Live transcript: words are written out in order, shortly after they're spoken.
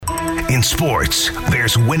In sports,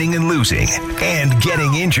 there's winning and losing and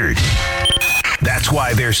getting injured. That's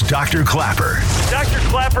why there's Dr. Klapper. Dr.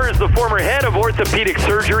 Klapper is the former head of orthopedic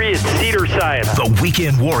surgery at Cedars-Sinai. The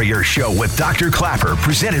Weekend Warrior Show with Dr. Klapper,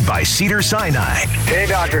 presented by Cedars-Sinai. Hey,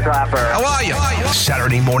 Dr. Klapper. How are you?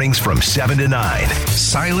 Saturday mornings from 7 to 9.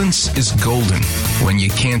 Silence is golden when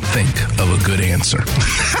you can't think of a good answer.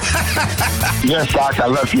 Yes, Doc, I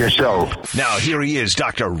love your show. Now here he is,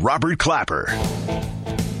 Dr. Robert Klapper.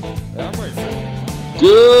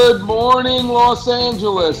 Good morning, Los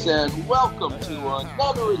Angeles, and welcome to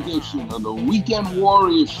another edition of the Weekend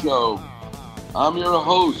Warrior Show. I'm your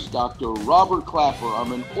host, Dr. Robert Klapper.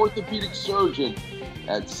 I'm an orthopedic surgeon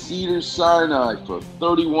at Cedars-Sinai for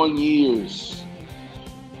 31 years.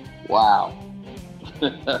 Wow,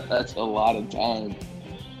 that's a lot of time.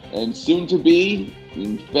 And soon to be,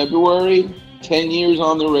 in February, 10 years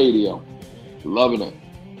on the radio. Loving it.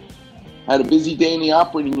 Had a busy day in the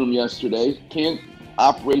operating room yesterday. Can't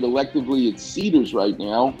operate electively at Cedars right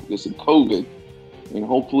now because of COVID, and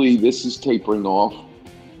hopefully this is tapering off.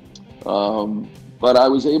 But I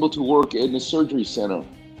was able to work in the surgery center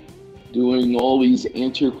doing all these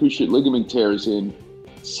anterior cruciate ligament tears in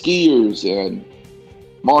skiers and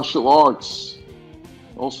martial arts.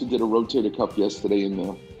 Also did a rotator cuff yesterday in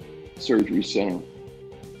the surgery center.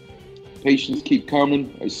 Patients keep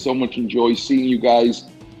coming. I so much enjoy seeing you guys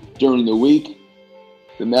during the week.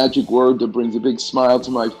 The magic word that brings a big smile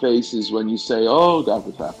to my face is when you say, "Oh,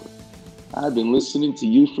 Dr. Klapper, I've been listening to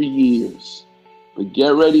you for years." But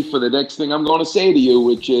get ready for the next thing I'm going to say to you,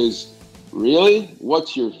 which is, really?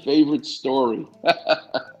 What's your favorite story?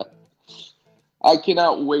 I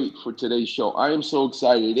cannot wait for today's show. I am so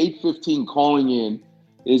excited. 8:15 calling in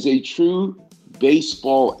is a true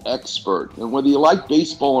baseball expert. And whether you like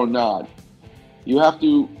baseball or not, you have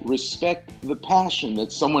to respect the passion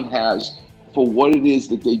that someone has for what it is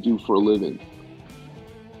that they do for a living.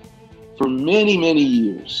 For many, many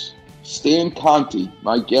years, Stan Conti,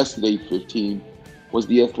 my guest at 8:15, was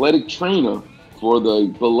the athletic trainer for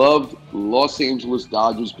the beloved Los Angeles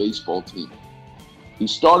Dodgers baseball team. He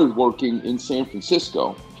started working in San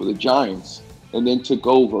Francisco for the Giants and then took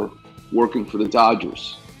over working for the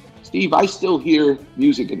Dodgers. Steve, I still hear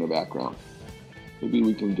music in the background. Maybe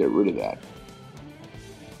we can get rid of that.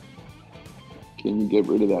 Can you get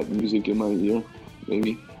rid of that music in my ear?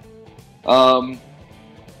 Maybe. The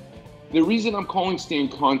reason I'm calling Stan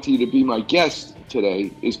Conti to be my guest today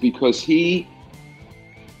is because he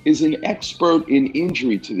is an expert in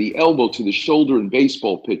injury to the elbow, to the shoulder in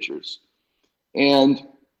baseball pitchers. And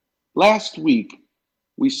last week,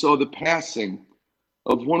 we saw the passing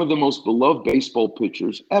of one of the most beloved baseball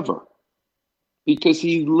pitchers ever, because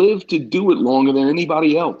he lived to do it longer than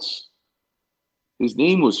anybody else. His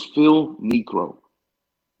name was Phil Niekro.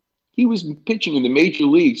 He was pitching in the major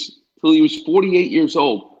leagues till he was 48 years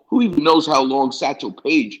old. Who even knows how long Satchel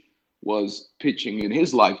Paige was pitching in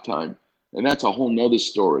his lifetime? And that's a whole nother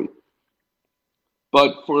story.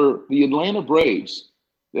 But for the Atlanta Braves,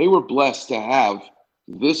 they were blessed to have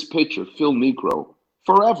this pitcher, Phil Niekro,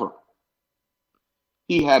 forever.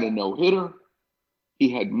 He had a no-hitter. He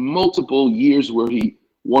had multiple years where he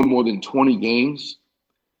won more than 20 games.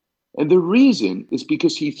 And the reason is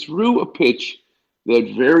because he threw a pitch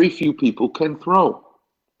that very few people can throw.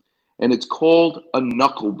 And it's called a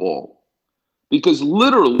knuckleball. Because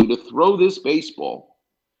literally, to throw this baseball,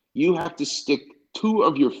 you have to stick two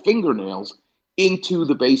of your fingernails into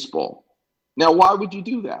the baseball. Now, why would you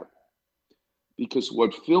do that? Because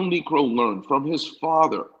what Phil Niekro learned from his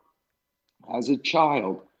father as a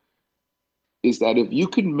child is that if you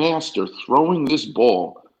can master throwing this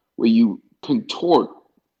ball where you contort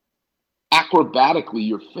acrobatically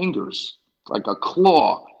your fingers like a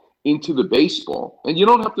claw into the baseball, and you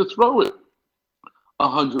don't have to throw it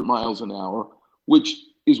 100 miles an hour, which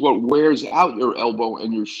is what wears out your elbow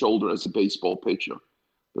and your shoulder as a baseball pitcher.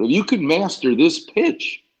 But if you can master this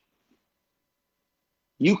pitch,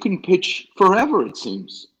 you can pitch forever, it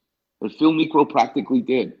seems. And Phil Niekro practically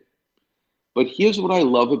did. But here's what I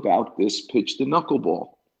love about this pitch, the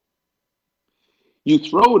knuckleball. You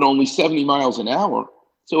throw it only 70 miles an hour,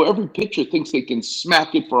 so every pitcher thinks they can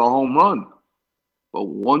smack it for a home run. But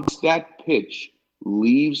once that pitch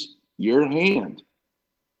leaves your hand,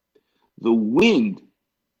 the wind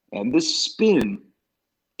and the spin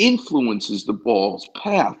influences the ball's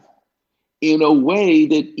path in a way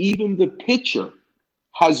that even the pitcher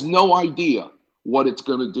has no idea what it's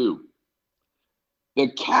going to do. The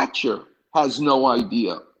catcher has no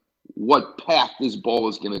idea what path this ball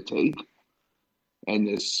is going to take. And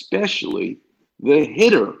especially the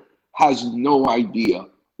hitter has no idea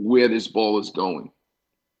where this ball is going.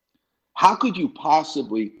 How could you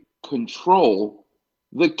possibly control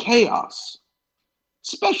the chaos,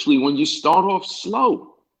 especially when you start off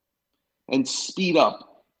slow and speed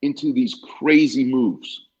up into these crazy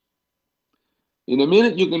moves. In a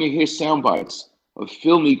minute, you're going to hear sound bites of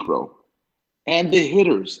Phil Niekro and the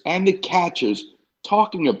hitters and the catchers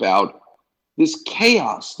talking about this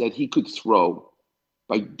chaos that he could throw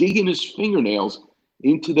by digging his fingernails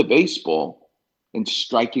into the baseball and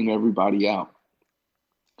striking everybody out.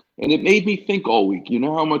 And it made me think all week, you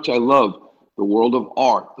know how much I love the world of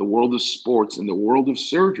art, the world of sports, and the world of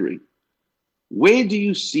surgery. Where do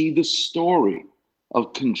you see the story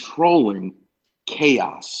of controlling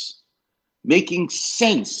chaos, making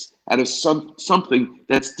sense out of something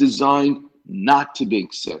that's designed not to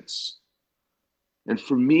make sense? And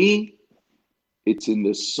for me, it's in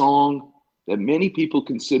this song that many people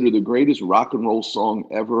consider the greatest rock and roll song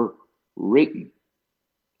ever written.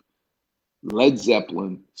 Led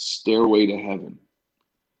Zeppelin, Stairway to Heaven.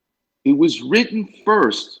 It was written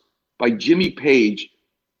first by Jimmy Page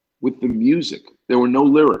with the music. There were no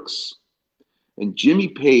lyrics. And Jimmy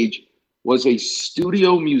Page was a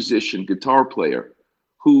studio musician, guitar player,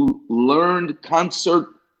 who learned concert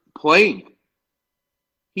playing.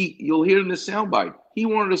 You'll hear in the soundbite, he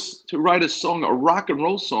wanted us to write a song, a rock and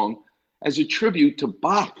roll song, as a tribute to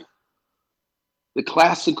Bach, the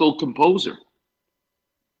classical composer.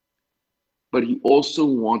 But he also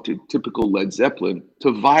wanted, typical Led Zeppelin,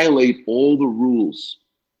 to violate all the rules.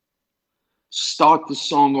 Start the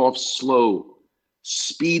song off slow,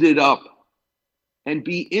 speed it up, and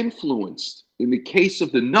be influenced. In the case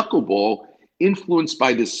of the knuckleball, influenced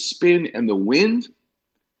by the spin and the wind,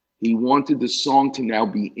 he wanted the song to now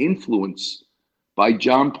be influenced by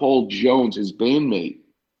John Paul Jones, his bandmate,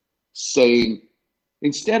 saying,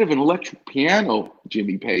 instead of an electric piano,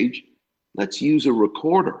 Jimmy Page, let's use a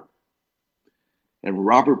recorder. And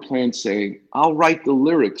Robert Plant saying, I'll write the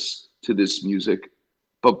lyrics to this music,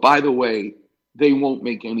 but by the way, they won't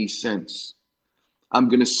make any sense. I'm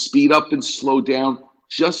going to speed up and slow down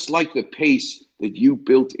just like the pace that you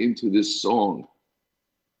built into this song.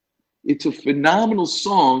 It's a phenomenal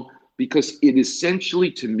song because it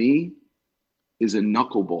essentially, to me, is a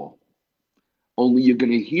knuckleball. Only you're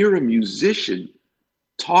going to hear a musician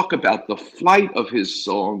talk about the flight of his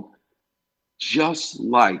song just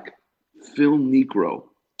like Phil Niekro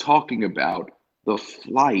talking about the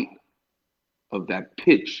flight of that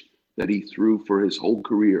pitch that he threw for his whole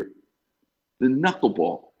career. The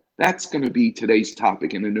knuckleball, that's going to be today's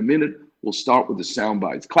topic. And in a minute, we'll start with the sound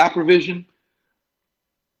bites. Clapper Vision,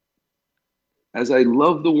 as I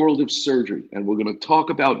love the world of surgery, and we're going to talk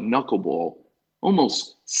about knuckleball,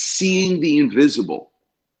 almost seeing the invisible.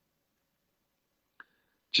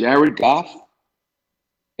 Jared Goff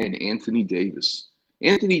and Anthony Davis.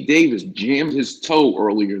 Anthony Davis jammed his toe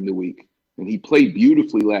earlier in the week, and he played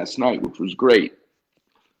beautifully last night, which was great.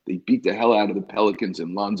 They beat the hell out of the Pelicans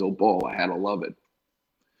and Lonzo Ball. I had to love it.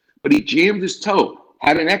 But he jammed his toe,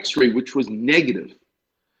 had an x-ray, which was negative.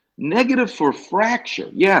 Negative for fracture,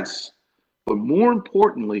 yes. But more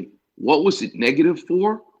importantly, what was it negative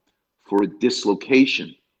for? For a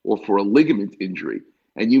dislocation or for a ligament injury.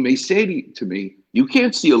 And you may say to me, you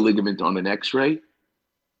can't see a ligament on an x-ray.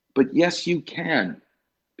 But yes, you can,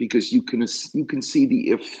 because you can see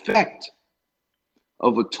the effect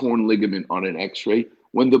of a torn ligament on an x-ray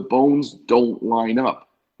when the bones don't line up.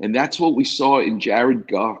 And that's what we saw in Jared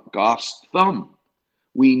Goff's thumb.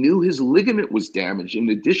 We knew his ligament was damaged in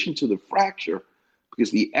addition to the fracture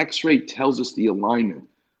because the x-ray tells us the alignment.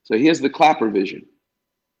 So here's the Clapper Vision.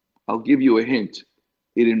 I'll give you a hint.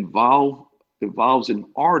 It involves an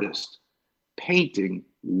artist painting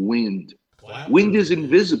wind. Wind is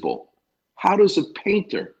invisible. How does a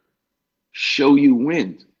painter show you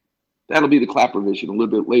wind? That'll be the Clapper Vision a little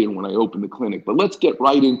bit later when I open the clinic. But let's get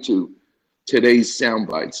right into today's sound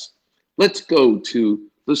bites. Let's go to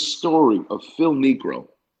the story of Phil Niekro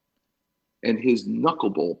and his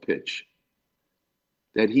knuckleball pitch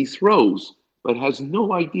that he throws but has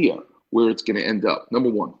no idea where it's going to end up. Number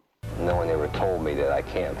one. No one ever told me that I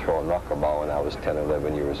can't throw a knuckleball when I was 10 or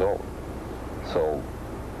 11 years old. So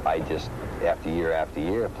I just, after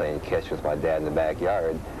year, playing catch with my dad in the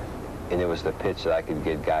backyard, and it was the pitch that I could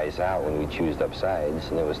get guys out when we choosed up sides,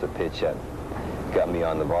 and it was the pitch that got me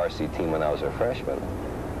on the varsity team when I was a freshman.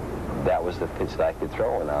 That was the pitch that I could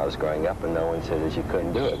throw when I was growing up, and no one said that you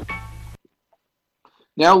couldn't do it.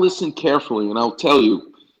 Now listen carefully, and I'll tell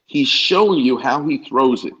you, he's showing you how he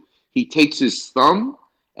throws it. He takes his thumb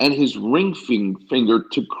and his ring finger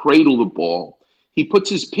to cradle the ball. He puts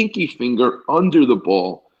his pinky finger under the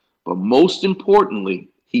ball, but most importantly,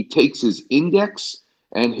 he takes his index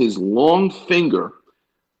and his long finger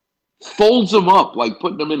folds them up like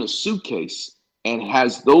putting them in a suitcase, and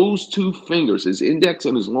has those two fingers, his index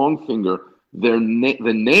and his long finger, the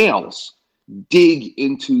nails dig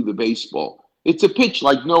into the baseball. It's a pitch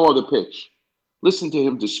like no other pitch. Listen to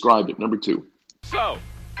him describe it. Number 2. So,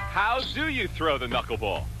 how do you throw the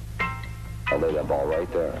knuckleball? I'll lay that ball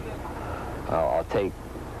right there. I'll take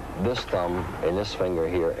this thumb and this finger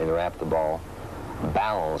here and wrap the ball,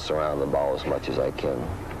 balance around the ball as much as I can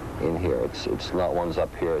in here. It's not one's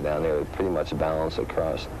up here or down there. It pretty much balance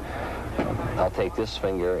across. I'll take this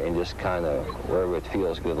finger and just kind of, wherever it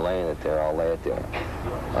feels good laying it there, I'll lay it there.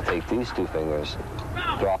 I'll take these two fingers,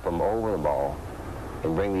 drop them over the ball,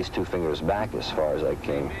 and bring these two fingers back as far as I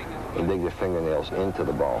can, and dig the fingernails into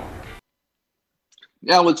the ball.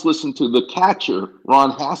 Now let's listen to the catcher,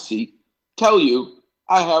 Ron Hassey, tell you,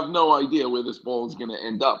 I have no idea where this ball is going to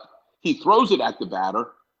end up. He throws it at the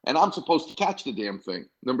batter, and I'm supposed to catch the damn thing.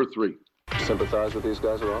 Number 3. Sympathize with these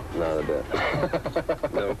guys at all? Not a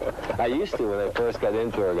bit. No. I used to when I first got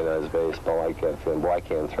into organized baseball. I kept feeling, boy, I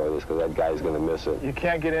can't throw this because that guy's going to miss it. You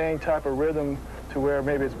can't get any type of rhythm to where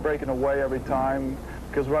maybe it's breaking away every time,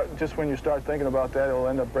 because just when you start thinking about that, it'll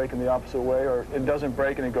end up breaking the opposite way, or it doesn't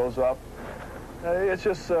break and it goes up. It's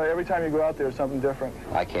just every time you go out there, it's something different.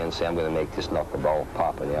 I can't say I'm going to make this knuckleball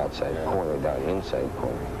pop in the outside corner, down the inside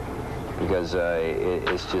corner. Because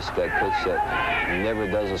it's just that pitch that never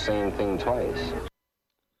does the same thing twice.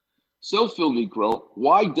 So, Phil Niekro,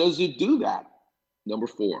 why does it do that? Number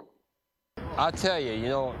 4. I'll tell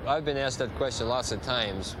you, I've been asked that question lots of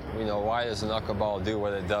times. Why does the knuckleball do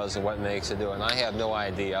what it does and what makes it do it? And I have no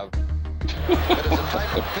idea. It is a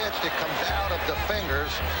type of pitch that comes out of the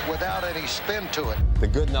fingers without any spin to it. The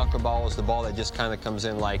good knuckleball is the ball that just kind of comes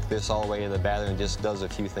in like this all the way in the batter and just does a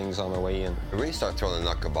few things on the way in. I really started throwing the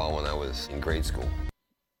knuckleball when I was in grade school.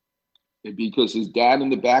 Because his dad in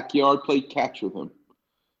the backyard played catch with him.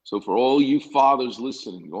 So for all you fathers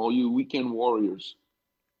listening, all you weekend warriors,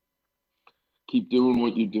 keep doing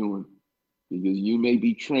what you're doing, because you may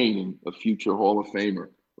be training a future Hall of Famer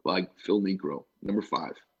like Phil Niekro. Number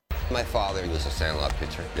 5. My father was a Sandlot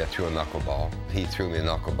pitcher that threw a knuckleball. He threw me a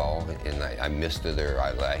knuckleball, and I missed it, or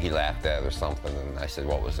he laughed at it or something, and I said,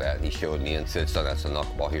 what was that? And he showed me and said, son, that's a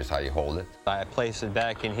knuckleball. Here's how you hold it. I place it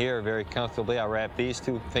back in here very comfortably. I wrap these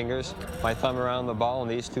two fingers, my thumb around the ball,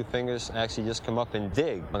 and these two fingers actually just come up and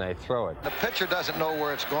dig when I throw it. The pitcher doesn't know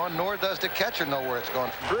where it's going, nor does the catcher know where it's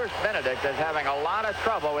going. Bruce Benedict is having a lot of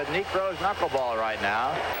trouble with Niekro's knuckleball right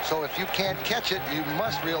now. So if you can't catch it, you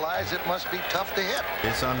must realize it must be tough to hit.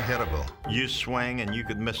 It's unhittable. You swing and you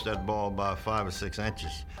could miss that ball by 5 or 6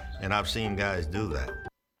 inches, and I've seen guys do that.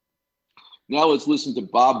 Now let's listen to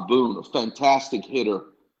Bob Boone, a fantastic hitter,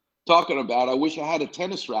 talking about, I wish I had a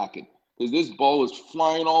tennis racket, because this ball is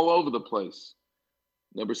flying all over the place.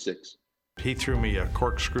 Number 6. He threw me a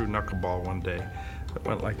corkscrew knuckleball one day that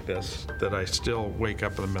went like this, that I still wake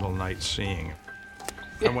up in the middle of the night seeing.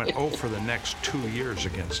 I went 0 for the next 2 years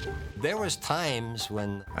against him. There was times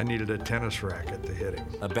when I needed a tennis racket to hit him.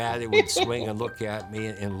 A batter would swing and look at me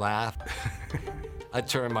and laugh. I'd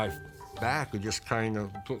turn my back and just kind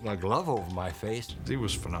of put my glove over my face. He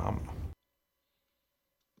was phenomenal.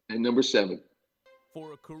 And number 7.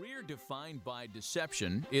 For a career defined by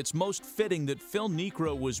deception, it's most fitting that Phil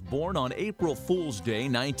Niekro was born on April Fool's Day,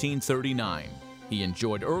 1939. He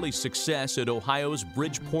enjoyed early success at Ohio's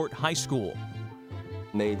Bridgeport High School.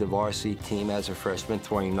 Made the varsity team as a freshman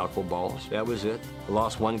throwing knuckleballs. That was it.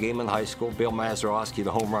 Lost one game in high school. Bill Mazeroski,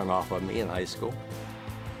 the home run off of me in high school.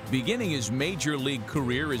 Beginning his major league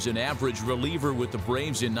career as an average reliever with the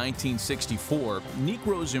Braves in 1964,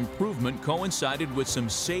 Niekro's improvement coincided with some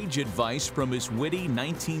sage advice from his witty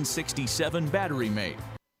 1967 battery mate.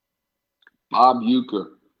 Bob Uecker,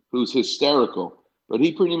 who's hysterical, but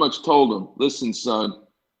he pretty much told him, listen, son,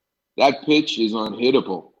 that pitch is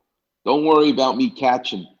unhittable. Don't worry about me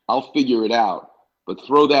catching. I'll figure it out. But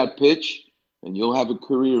throw that pitch, and you'll have a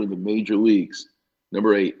career in the major leagues.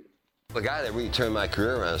 Number 8. The guy that really turned my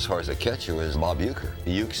career around as far as a catcher was Bob Uecker.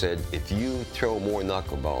 Uecker said, if you throw more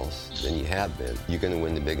knuckleballs than you have been, you're going to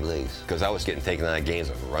win the big leagues. Because I was getting taken out of games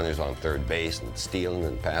with runners on third base and stealing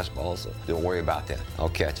and pass balls. So don't worry about that. I'll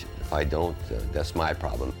catch it. If I don't, that's my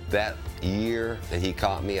problem. That year that he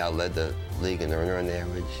caught me, I led the league in earned run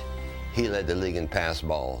average. He led the league in pass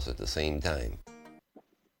balls at the same time.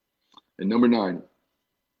 And number 9.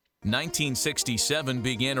 1967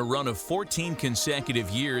 began a run of 14 consecutive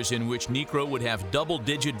years in which Niekro would have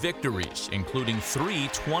double-digit victories, including 3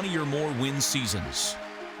 20 or more win seasons.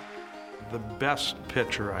 The best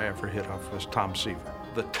pitcher I ever hit off was Tom Seaver.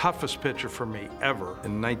 The toughest pitcher for me ever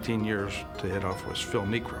in 19 years to hit off was Phil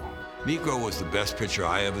Niekro. Niekro was the best pitcher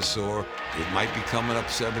I ever saw. It might be coming up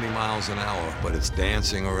 70 miles an hour, but it's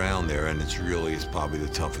dancing around there, and it's probably the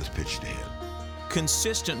toughest pitch to hit.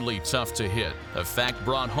 Consistently tough to hit, a fact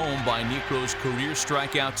brought home by Niekro's career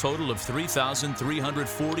strikeout total of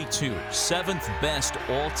 3,342, seventh best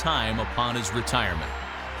all-time upon his retirement.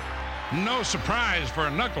 No surprise for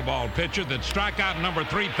a knuckleball pitcher that strikeout number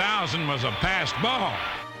 3,000 was a passed ball.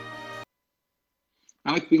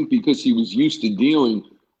 I think because he was used to dealing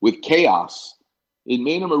with chaos, it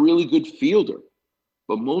made him a really good fielder.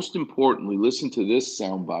 But most importantly, listen to this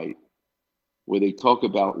soundbite where they talk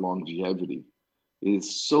about longevity. It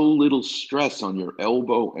is so little stress on your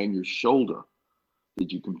elbow and your shoulder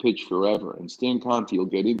that you can pitch forever. And Stan Conti will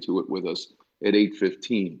get into it with us at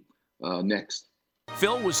 8:15 next.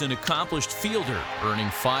 Phil was an accomplished fielder, earning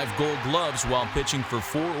 5 Gold Gloves while pitching for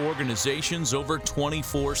 4 organizations over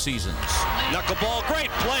 24 seasons. Knuckleball, great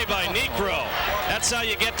play by Niekro. That's how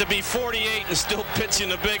you get to be 48 and still pitch in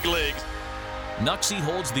the big leagues. Knucksy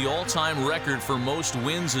holds the all-time record for most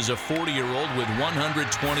wins as a 40-year-old with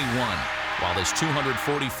 121, while his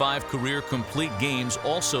 245 career complete games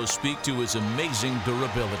also speak to his amazing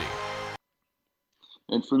durability.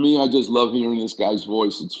 And for me, I just love hearing this guy's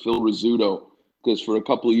voice. It's Phil Rizzuto, because for a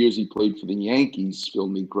couple of years he played for the Yankees, Phil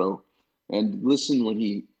Niekro. And listen when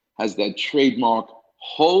he has that trademark,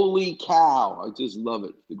 holy cow. I just love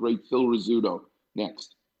it. The great Phil Rizzuto.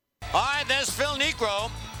 Next. All right, there's Phil Niekro,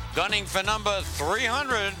 gunning for number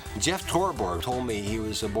 300. Jeff Torborg told me he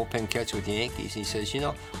was a bullpen catcher with the Yankees. He says,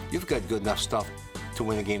 you've got good enough stuff to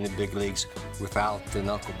win a game in the big leagues without the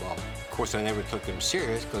knuckleball. Of course, I never took him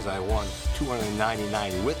serious because I won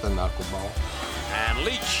 299 with the knuckleball. And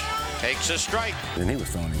Leach takes a strike. And he was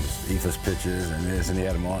throwing these eagless pitches and this, and he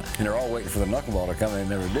had them on. And they're all waiting for the knuckleball to come, and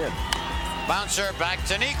they never did. Bouncer back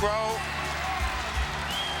to Niekro.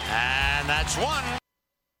 And that's one.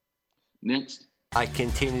 Next. I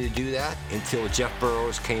continued to do that until Jeff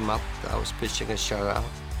Burroughs came up. I was pitching a shutout,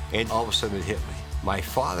 and all of a sudden it hit me. My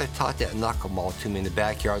father taught that knuckleball to me in the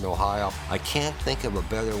backyard in Ohio. I can't think of a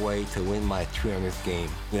better way to win my 300th game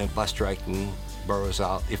than by striking Burroughs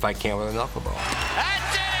out if I can with a knuckleball.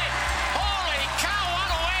 That's it! Holy cow, what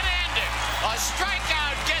a way to end it! A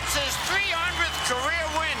strikeout gets his 300th career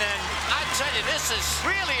win, and I tell you, this is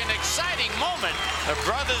really an exciting moment. The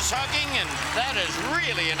brothers hugging, and that is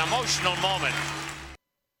really an emotional moment.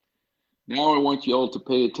 Now I want you all to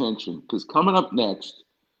pay attention, because coming up next,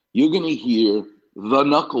 you're going to hear the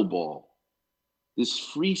knuckleball. This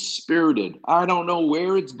free-spirited, I don't know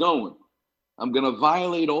where it's going. I'm going to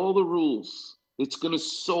violate all the rules. It's going to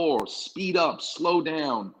soar, speed up, slow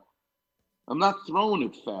down. I'm not throwing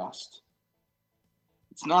it fast.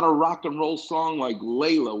 It's not a rock and roll song like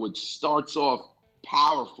Layla, which starts off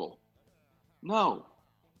powerful. No,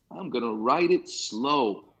 I'm going to write it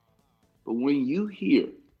slow. But when you hear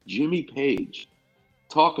Jimmy Page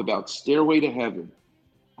talk about Stairway to Heaven,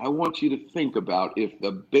 I want you to think about if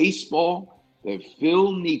the baseball that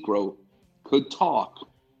Phil Niekro could talk,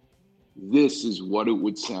 this is what it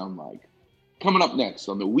would sound like. Coming up next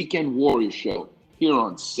on the Weekend Warrior Show here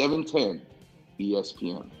on 710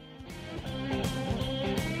 ESPN.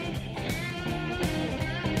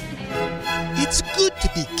 It's good to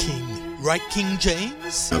be king, right, King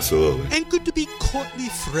James? Absolutely. And good to be courtly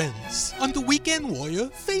friends on the Weekend Warrior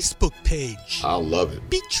Facebook page. I love it.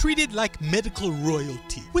 Be treated like medical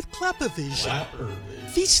royalty with Clappervision.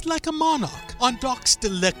 Feast like a monarch on Doc's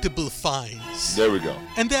delectable finds. There we go.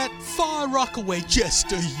 And that far Rockaway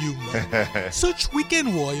jester humor. Search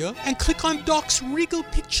Weekend Warrior and click on Doc's regal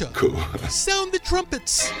picture. Cool. Sound the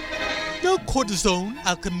trumpets. No cortisone,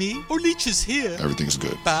 alchemy, or leeches here. Everything's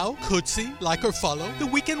good. Bow, curtsy, like or follow the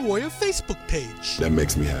Weekend Warrior Facebook page. That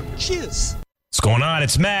makes me happy. Cheers. What's going on?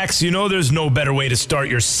 It's Max. You know there's no better way to start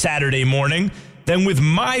your Saturday morning than with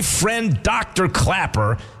my friend Dr.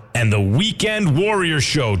 Clapper and the Weekend Warrior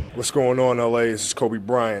Show. What's going on, LA? This is Kobe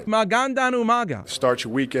Bryant. Magandang umaga. Start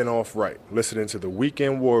your weekend off right. Listening to the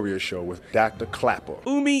Weekend Warrior Show with Dr. Clapper.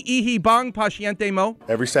 Umi ihi bang pasyente mo.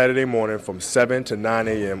 Every Saturday morning from 7 to 9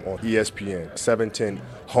 a.m. on ESPN, 710,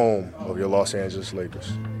 home of your Los Angeles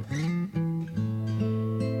Lakers.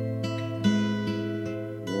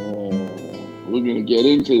 We're going to get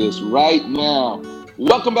into this right now.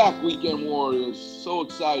 Welcome back, Weekend Warriors. So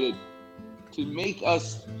excited to make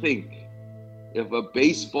us think if a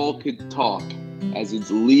baseball could talk as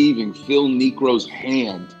it's leaving Phil Niekro's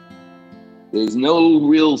hand. There's no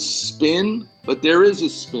real spin, but there is a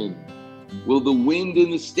spin. Will the wind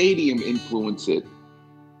in the stadium influence it?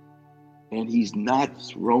 And he's not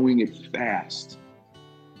throwing it fast.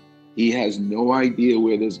 He has no idea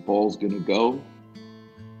where this ball's going to go.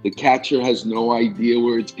 The catcher has no idea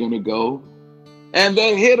where it's going to go. And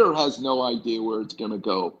the hitter has no idea where it's going to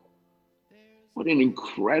go. What an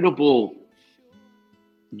incredible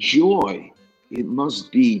joy it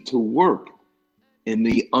must be to work in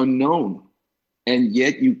the unknown. And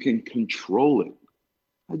yet you can control it.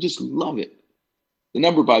 I just love it. The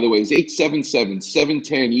number, by the way, is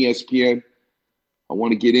 877-710-ESPN. I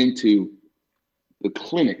want to get into the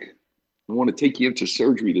clinic. I want to take you into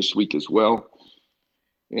surgery this week as well.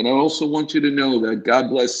 And I also want you to know that God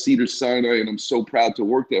bless Cedars-Sinai, and I'm so proud to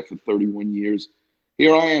work there for 31 years.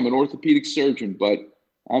 Here I am, an orthopedic surgeon, but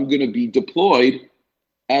I'm going to be deployed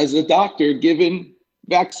as a doctor giving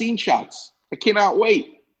vaccine shots. I cannot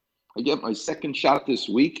wait. I get my second shot this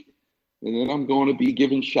week, and then I'm going to be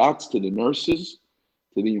giving shots to the nurses,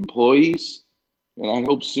 to the employees, and I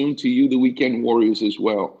hope soon to you, the Weekend Warriors, as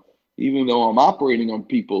well. Even though I'm operating on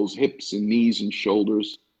people's hips and knees and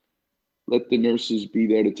shoulders, let the nurses be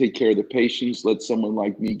there to take care of the patients. Let someone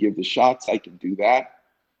like me give the shots. I can do that.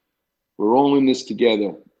 We're all in this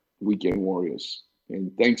together, Weekend Warriors.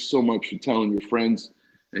 And thanks so much for telling your friends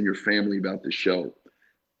and your family about the show.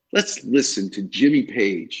 Let's listen to Jimmy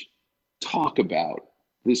Page talk about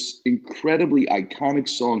this incredibly iconic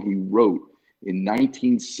song he wrote in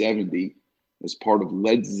 1970 as part of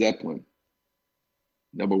Led Zeppelin.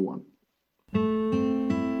 Number one.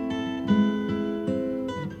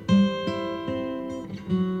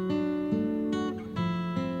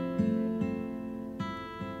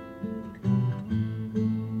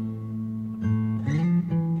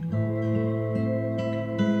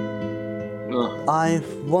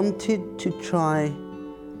 I've wanted to try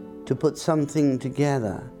to put something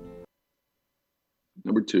together.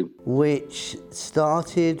 Number two. Which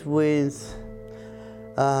started with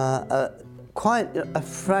quite a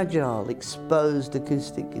fragile, exposed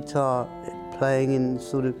acoustic guitar playing in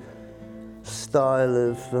sort of style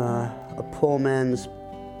of a poor man's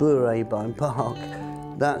bourrée by Bach,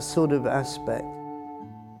 that sort of aspect.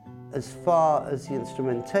 As far as the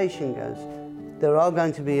instrumentation goes, there are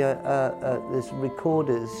going to be there's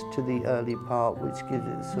recorders to the early part, which gives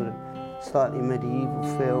it a sort of slightly medieval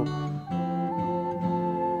feel.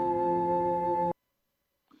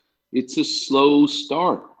 It's a slow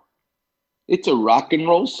start. It's a rock and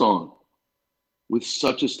roll song with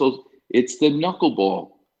such a slow. It's the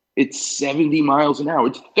knuckleball. It's 70 miles an hour.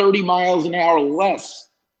 It's 30 miles an hour less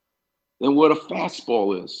than what a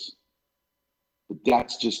fastball is. But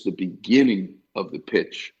that's just the beginning of the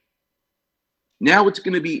pitch. Now it's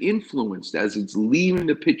going to be influenced as it's leaving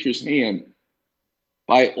the pitcher's hand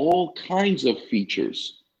by all kinds of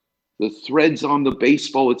features. The threads on the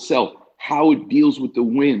baseball itself, how it deals with the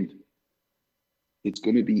wind. It's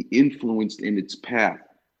going to be influenced in its path.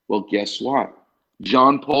 Well, guess what?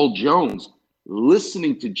 John Paul Jones,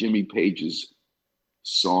 listening to Jimmy Page's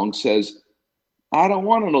song, says, I don't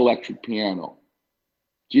want an electric piano.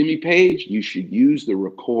 Jimmy Page, you should use the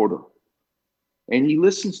recorder. And he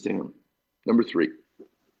listens to him. Number three.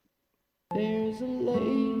 There's a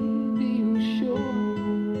lady who's sure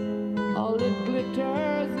all that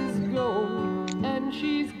glitters is gold, and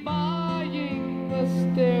she's buying a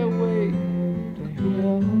stairway to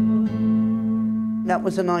heaven. That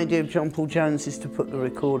was an idea of John Paul Jones's to put the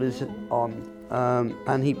recorders on,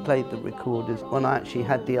 and he played the recorders. When I actually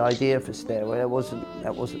had the idea for Stairway, that wasn't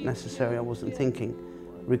necessary. I wasn't thinking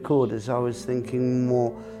recorders. I was thinking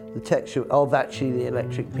more the texture of actually the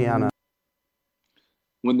electric piano.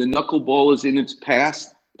 When the knuckleball is in its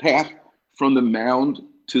path from the mound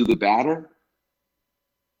to the batter,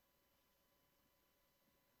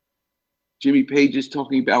 Jimmy Page is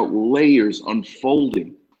talking about layers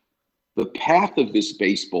unfolding. The path of this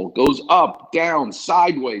baseball goes up, down,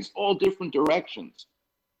 sideways, all different directions,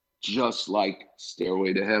 just like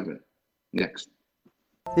Stairway to Heaven. Next.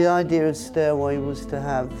 The idea of Stairway was to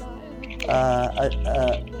have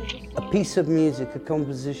a piece of music, a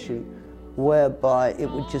composition, whereby it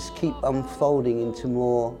would just keep unfolding into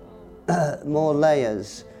more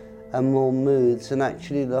layers and more moods, and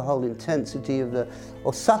actually the whole intensity of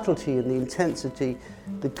or subtlety and the intensity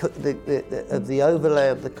of the overlay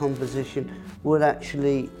of the composition would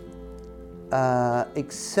actually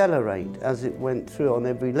accelerate as it went through on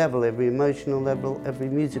every level, every emotional level, every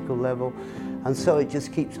musical level, and so it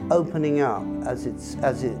just keeps opening up as it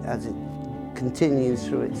continues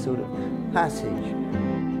through its sort of passage.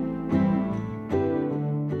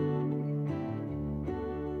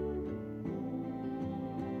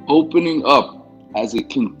 Opening up as it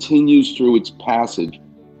continues through its passage.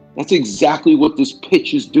 That's exactly what this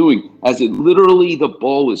pitch is doing, as it literally, the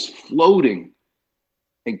ball is floating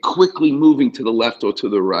and quickly moving to the left or to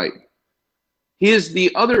the right. Here's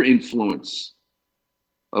the other influence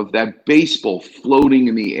of that baseball floating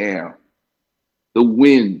in the air, the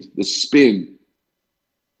wind, the spin.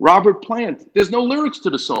 Robert Plant, there's no lyrics to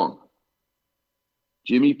the song.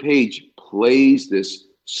 Jimmy Page plays this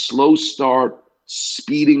slow start,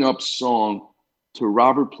 speeding up song to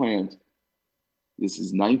Robert Plant. This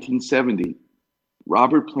is 1970.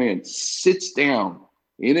 Robert Plant sits down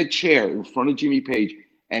in a chair in front of Jimmy Page,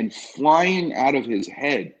 and flying out of his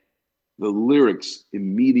head, the lyrics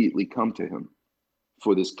immediately come to him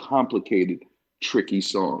for this complicated, tricky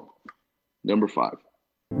song. Number 5.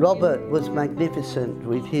 Robert was magnificent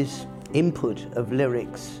with his input of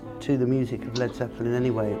lyrics to the music of Led Zeppelin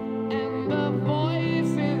anyway.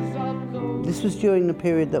 This was during the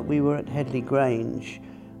period that we were at Headley Grange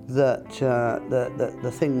that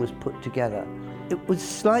the thing was put together. It was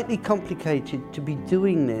slightly complicated to be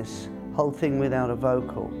doing this whole thing without a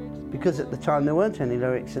vocal, because at the time there weren't any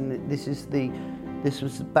lyrics, and this was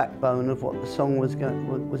the backbone of what the song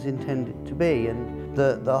was intended to be, and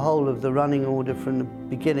the whole of the running order from the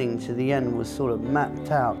beginning to the end was sort of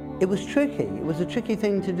mapped out. It was tricky. It was a tricky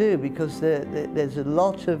thing to do because there's a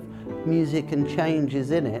lot of music and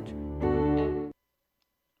changes in it.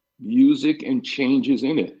 Music and changes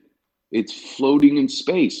in it. It's floating in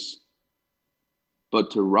space.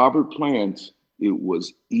 But to Robert Plant, it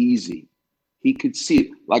was easy. He could see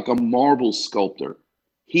it like a marble sculptor.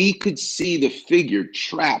 He could see the figure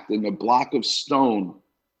trapped in a block of stone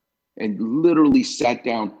and literally sat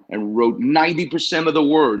down and wrote 90% of the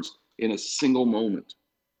words in a single moment.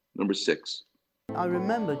 Number 6. I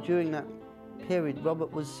remember during that period,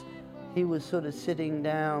 Robert was sort of sitting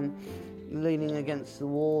down, leaning against the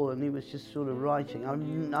wall, and he was just sort of writing.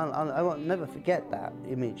 I won't never forget that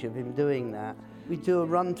image of him doing that. We do a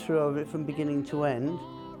run through of it from beginning to end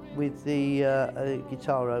with the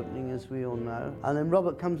guitar opening, as we all know. And then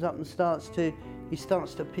Robert comes up and starts to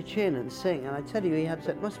pitch in and sing. And I tell you,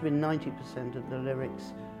 it must have been 90% of the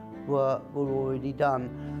lyrics were already done.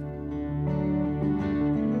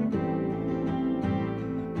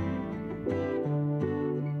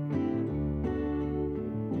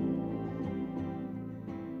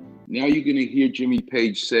 Now you're going to hear Jimmy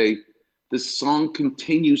Page say, the song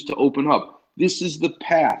continues to open up. This is the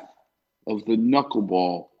path of the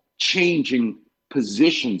knuckleball, changing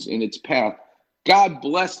positions in its path. God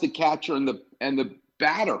bless the catcher and the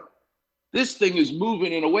batter. This thing is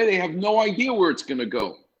moving in a way they have no idea where it's going to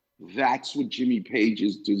go. That's what Jimmy Page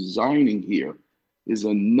is designing here, is a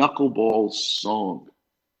knuckleball song.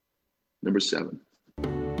 Number 7.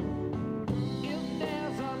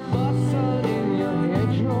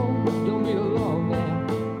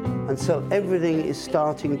 And so everything is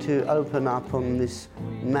starting to open up on this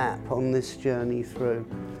map, on this journey through.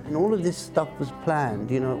 And all of this stuff was planned,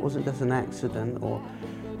 you know, it wasn't just an accident or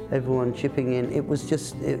everyone chipping in. It was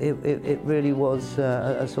just, it really was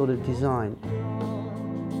a sort of design.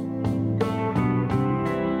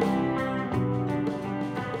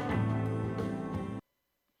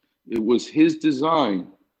 It was his design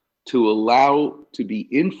to allow to be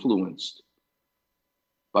influenced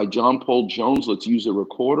by John Paul Jones, let's use a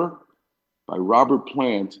recorder, by Robert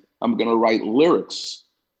Plant, I'm going to write lyrics,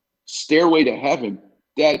 Stairway to Heaven,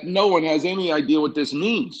 that no one has any idea what this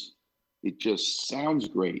means. It just sounds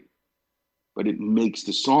great, but it makes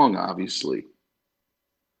the song, obviously.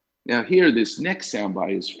 Now here, this next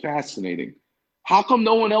soundbite is fascinating. How come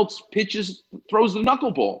no one else throws the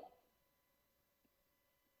knuckleball?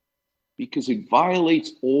 Because it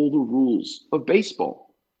violates all the rules of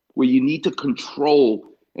baseball, where you need to control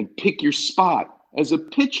and pick your spot as a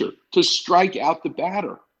pitcher to strike out the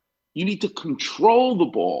batter. You need to control the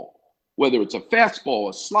ball, whether it's a fastball,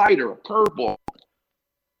 a slider, a curveball.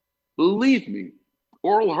 Believe me,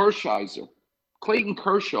 Orel Hershiser, Clayton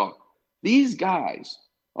Kershaw, these guys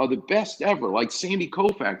are the best ever, like Sandy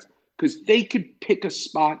Koufax, because they could pick a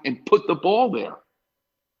spot and put the ball there.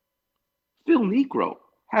 Phil Niekro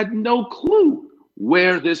had no clue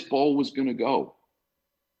where this ball was going to go.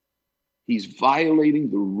 He's violating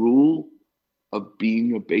the rule of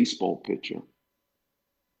being a baseball pitcher.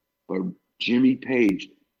 But Jimmy Page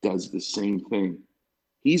does the same thing.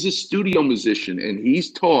 He's a studio musician, and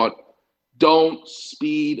he's taught, don't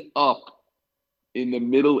speed up in the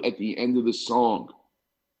middle at the end of the song.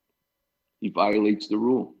 He violates the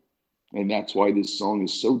rule. And that's why this song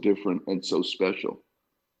is so different and so special.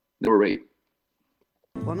 Number 8.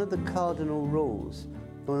 One of the cardinal rules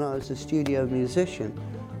when I was a studio musician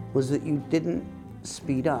was that you didn't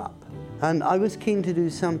speed up. And I was keen to do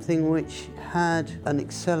something which had an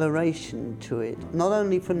acceleration to it, not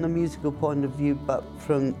only from the musical point of view, but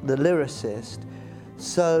from the lyricist.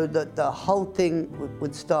 so that the whole thing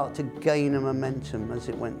would start to gain a momentum as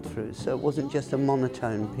it went through. So it wasn't just a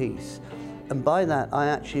monotone piece. And by that, I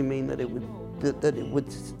actually mean that it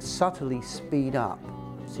would subtly speed up.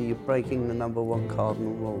 So you're breaking the number one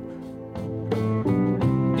cardinal rule.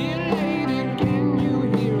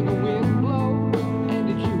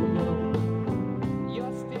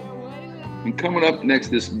 And coming up next,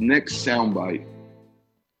 this next soundbite,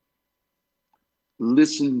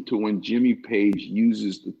 listen to when Jimmy Page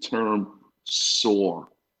uses the term soar.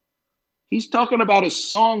 He's talking about a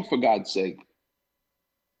song, for God's sake.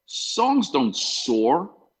 Songs don't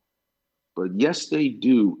soar, but yes, they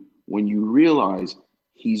do when you realize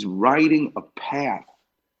he's writing a path.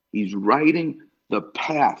 He's writing the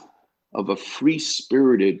path of a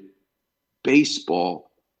free-spirited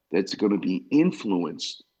baseball that's going to be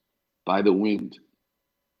influenced by the wind.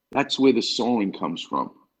 That's where the soaring comes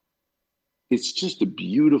from. It's just a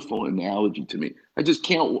beautiful analogy to me. I just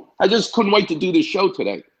couldn't wait to do this show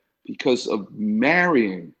today because of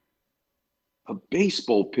marrying a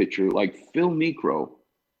baseball pitcher like Phil Niekro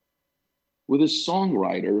with a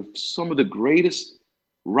songwriter of some of the greatest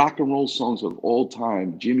rock and roll songs of all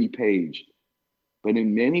time, Jimmy Page. But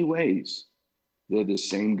in many ways, they're the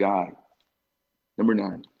same guy. Number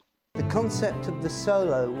 9. The concept of the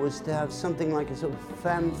solo was to have something like a sort of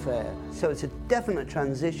fanfare. So it's a definite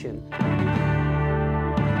transition.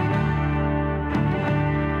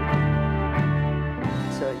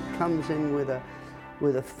 So it comes in with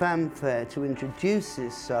a fanfare to introduce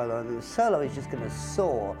this solo, and the solo is just going to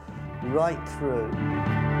soar right through.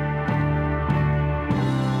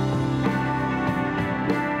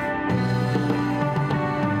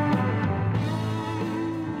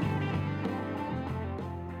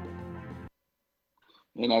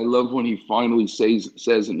 And I love when he finally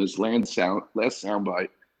says in this last soundbite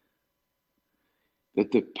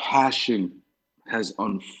that the passion has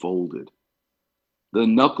unfolded. The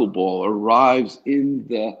knuckleball arrives in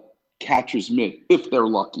the catcher's mitt, if they're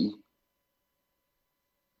lucky.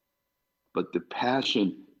 But the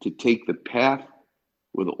passion to take the path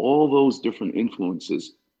with all those different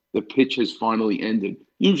influences, the pitch has finally ended,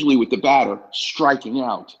 usually with the batter striking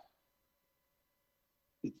out.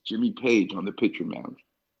 It's Jimmy Page on the pitcher mound.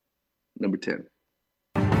 Number 10.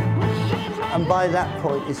 And by that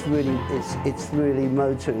point, it's really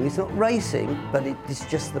motoring. It's not racing, but it's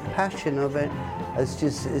just the passion of it has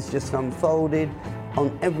just unfolded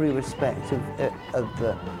on every respect of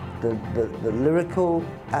the lyrical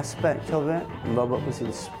aspect of it. Robert was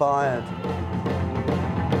inspired.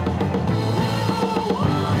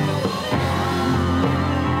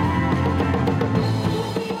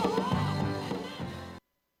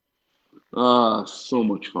 So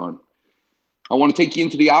much fun. I want to take you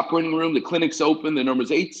into the operating room. The clinic's open. The number is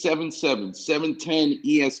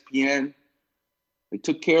 877-710-ESPN. I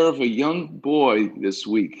took care of a young boy this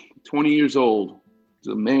week, 20 years old.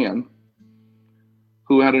 He's a man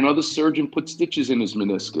who had another surgeon put stitches in his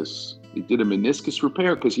meniscus. He did a meniscus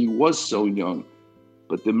repair because he was so young.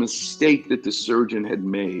 But the mistake that the surgeon had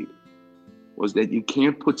made was that you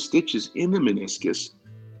can't put stitches in the meniscus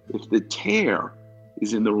if the tear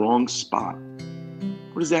is in the wrong spot.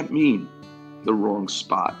 What does that mean? The wrong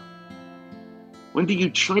spot. When do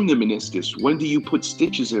you trim the meniscus? When do you put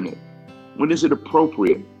stitches in it? When is it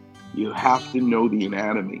appropriate? You have to know the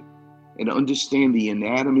anatomy and understand the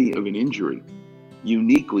anatomy of an injury,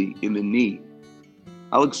 uniquely in the knee.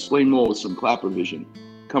 I'll explain more with some Clapper vision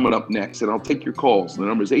coming up next, and I'll take your calls. The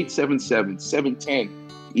number is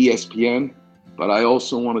 877-710-ESPN, but I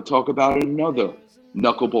also want to talk about another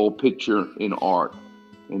knuckleball pitcher in art,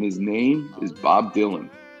 and his name is Bob Dylan.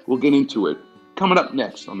 We'll get into it coming up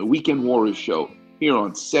next on the Weekend Warriors Show here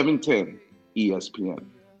on 710 ESPN.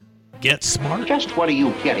 Get smart. Just what are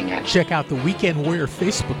you getting at? Check out the Weekend Warrior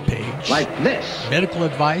Facebook page. Like this. Medical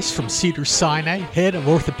advice from Cedars-Sinai, head of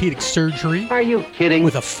orthopedic surgery. Are you kidding?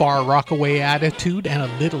 With a far rockaway attitude and a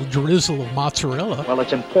little drizzle of mozzarella. Well,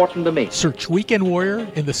 it's important to me. Search Weekend Warrior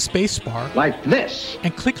in the space bar. Like this.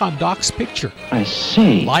 And click on Doc's picture. I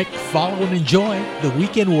see. Like, follow, and enjoy the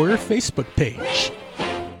Weekend Warrior Facebook page.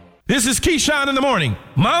 This is Keyshawn in the morning.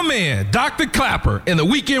 My man, Dr. Clapper, in the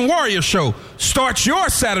Weekend Warrior Show starts your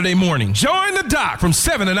Saturday morning. Join the doc from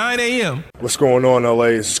 7 to 9 a.m. What's going on,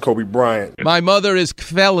 LA? This is Kobe Bryant. My mother is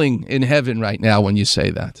kvelling in heaven right now when you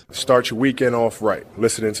say that. Start your weekend off right.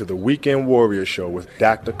 Listening to the Weekend Warrior Show with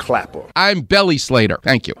Dr. Clapper. I'm Belly Slater.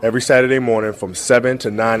 Thank you. Every Saturday morning from 7 to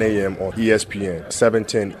 9 a.m. on ESPN,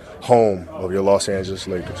 710, home of your Los Angeles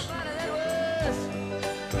Lakers.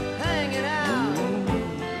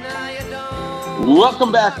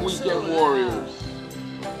 Welcome back, Weekend Warriors.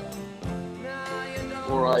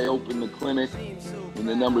 before I open the clinic. And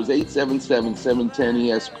the number is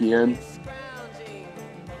 877-710-ESPN.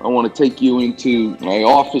 I want to take you into my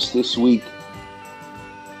office this week,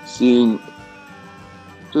 seeing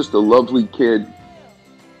just a lovely kid,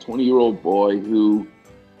 20-year-old boy who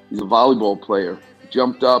is a volleyball player.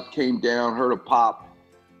 Jumped up, came down, heard a pop,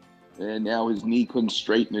 and now his knee couldn't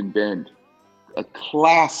straighten and bend. A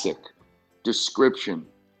classic description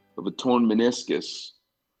of a torn meniscus,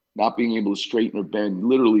 not being able to straighten or bend.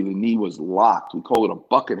 Literally, the knee was locked. We call it a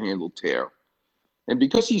bucket handle tear. And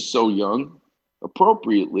because he's so young,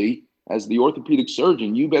 appropriately, as the orthopedic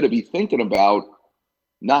surgeon, you better be thinking about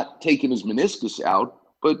not taking his meniscus out,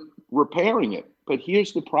 but repairing it. But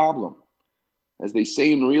here's the problem. As they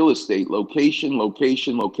say in real estate, location,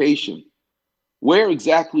 location, location. Where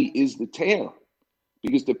exactly is the tear?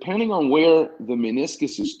 Because depending on where the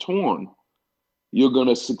meniscus is torn, you're going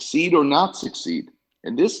to succeed or not succeed.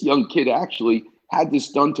 And this young kid actually had this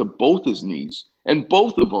done to both his knees, and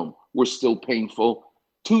both of them were still painful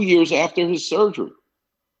 2 years after his surgery.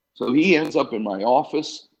 So he ends up in my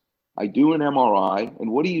office. I do an MRI, and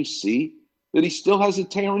what do you see? That he still has a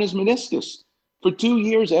tear in his meniscus. For 2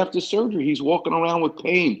 years after surgery, he's walking around with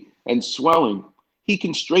pain and swelling. He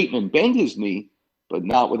can straighten and bend his knee, but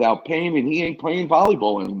not without pain, and he ain't playing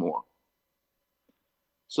volleyball anymore.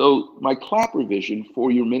 So my Klapper vision for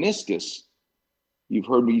your meniscus, you've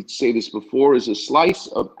heard me say this before, is a slice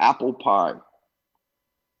of apple pie.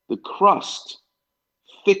 The crust,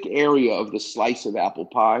 thick area of the slice of apple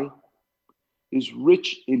pie is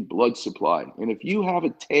rich in blood supply. And if you have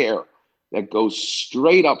a tear that goes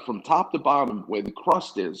straight up from top to bottom where the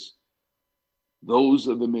crust is, those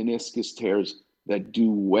are the meniscus tears that do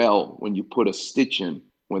well when you put a stitch in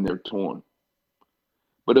when they're torn.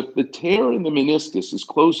 But if the tear in the meniscus is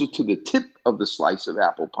closer to the tip of the slice of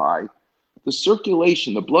apple pie, the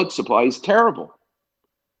circulation, the blood supply is terrible.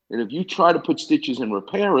 And if you try to put stitches and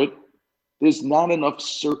repair it, there's not enough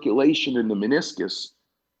circulation in the meniscus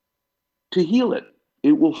to heal it.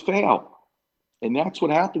 It will fail. And that's what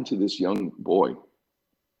happened to this young boy.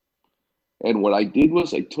 And what I did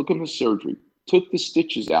was I took him to surgery, took the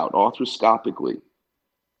stitches out arthroscopically,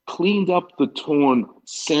 cleaned up the torn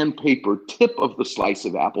sandpaper tip of the slice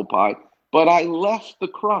of apple pie, but I left the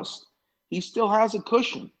crust. He still has a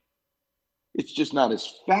cushion. It's just not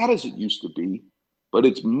as fat as it used to be, but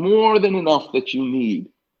it's more than enough that you need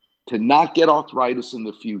to not get arthritis in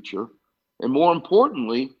the future. And more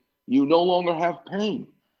importantly, you no longer have pain.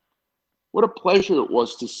 What a pleasure it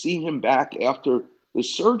was to see him back after the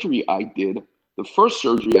surgery I did, the first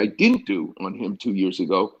surgery I didn't do on him 2 years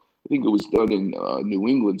ago. I think it was done in New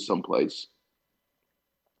England someplace.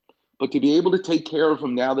 But to be able to take care of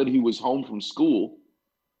him now that he was home from school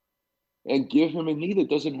and give him a knee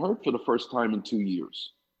that doesn't hurt for the first time in 2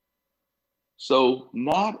 years. So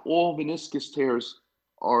not all meniscus tears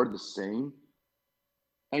are the same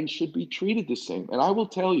and should be treated the same. And I will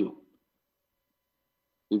tell you,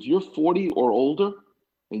 if you're 40 or older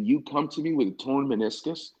and you come to me with a torn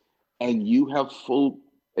meniscus and you have full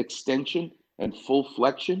extension and full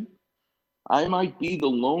flexion, I might be the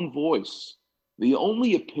lone voice, the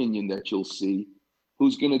only opinion that you'll see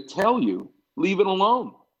who's going to tell you, leave it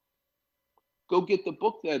alone. Go get the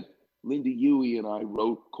book that Linda Huey and I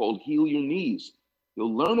wrote called Heal Your Knees.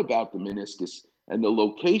 You'll learn about the meniscus and the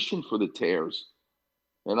location for the tears.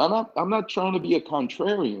 And I'm not trying to be a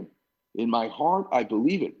contrarian. In my heart, I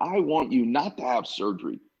believe it. I want you not to have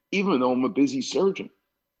surgery, even though I'm a busy surgeon.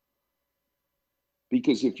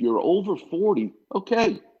 Because if you're over 40,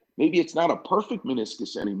 okay, maybe it's not a perfect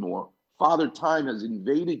meniscus anymore. Father Time has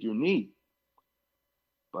invaded your knee.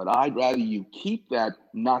 But I'd rather you keep that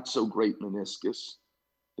not so great meniscus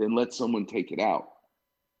than let someone take it out.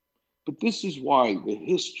 But this is why the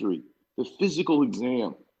history, the physical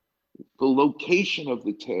exam, the location of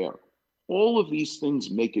the tear, all of these things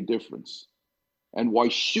make a difference. And why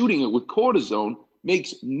shooting it with cortisone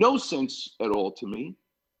makes no sense at all to me,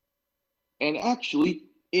 and actually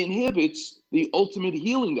inhibits the ultimate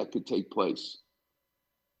healing that could take place.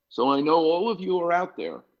 So I know all of you are out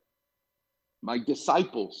there, my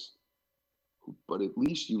disciples, but at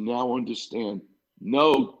least you now understand,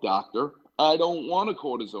 no, doctor, I don't want a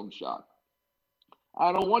cortisone shot.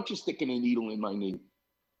 I don't want you sticking a needle in my knee.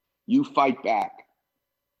 You fight back.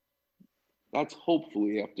 That's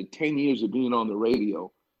hopefully, after 10 years of being on the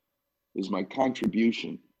radio, is my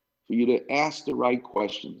contribution for you to ask the right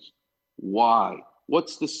questions. Why?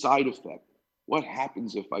 What's the side effect? What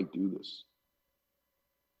happens if I do this?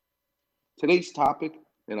 Today's topic,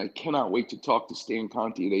 and I cannot wait to talk to Stan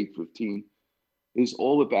Conti at 8:15, is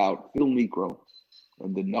all about Phil Niekro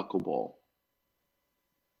and the knuckleball.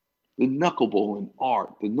 The knuckleball in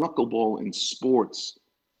art, the knuckleball in sports,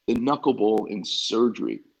 the knuckleball in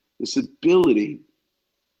surgery, this ability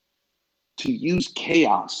to use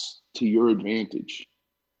chaos to your advantage.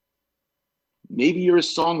 Maybe you're a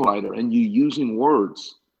songwriter and you're using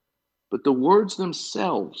words, but the words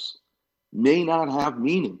themselves may not have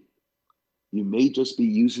meaning. You may just be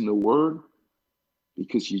using the word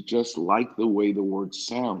because you just like the way the word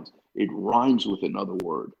sounds. It rhymes with another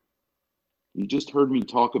word. You just heard me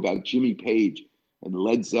talk about Jimmy Page and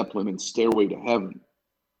Led Zeppelin and Stairway to Heaven.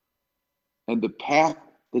 And the path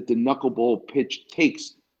that the knuckleball pitch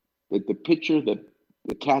takes, that the pitcher,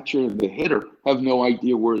 the catcher, and the hitter have no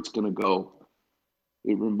idea where it's going to go.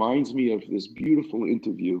 It reminds me of this beautiful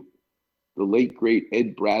interview the late, great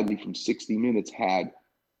Ed Bradley from 60 Minutes had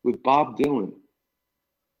with Bob Dylan.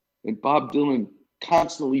 And Bob Dylan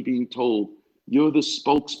constantly being told, you're the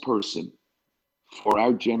spokesperson for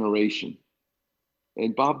our generation.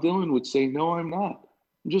 And Bob Dylan would say, no, I'm not.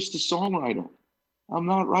 I'm just a songwriter. I'm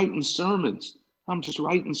not writing sermons. I'm just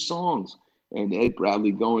writing songs. And Ed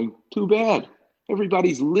Bradley going, too bad.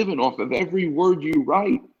 Everybody's living off of every word you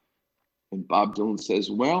write. And Bob Dylan says,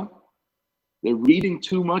 well, they're reading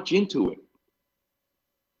too much into it.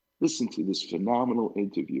 Listen to this phenomenal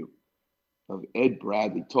interview of Ed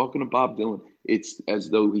Bradley talking to Bob Dylan. It's as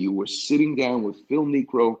though you were sitting down with Phil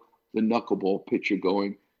Niekro, the knuckleball pitcher,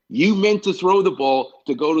 going, you meant to throw the ball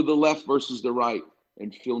to go to the left versus the right.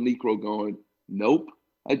 And Phil Niekro going, nope,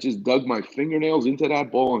 I just dug my fingernails into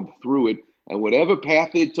that ball and threw it. And whatever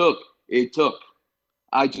path it took, it took.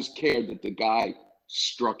 I just cared that the guy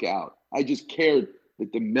struck out. I just cared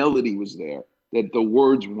that the melody was there, that the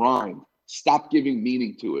words rhymed. Stop giving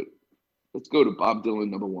meaning to it. Let's go to Bob Dylan,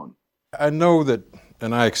 number one. I know that,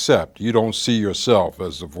 and I accept, you don't see yourself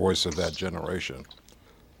as the voice of that generation.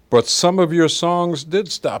 But some of your songs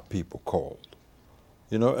did stop people cold,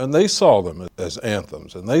 you know, and they saw them as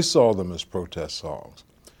anthems, and they saw them as protest songs.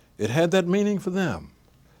 It had that meaning for them.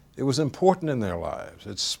 It was important in their lives.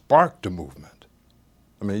 It sparked a movement.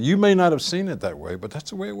 I mean, you may not have seen it that way, but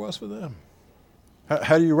that's the way it was for them.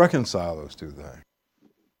 How do you reconcile those two things?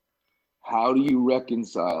 How do you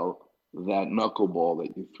reconcile that knuckleball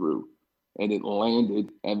that you threw and it landed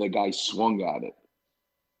and the guy swung at it?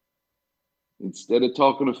 Instead of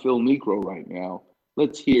talking to Phil Niekro right now,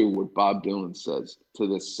 let's hear what Bob Dylan says to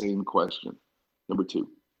this same question. Number two.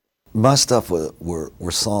 My stuff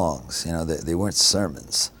were songs, you know, they weren't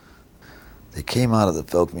sermons. They came out of the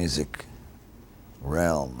folk music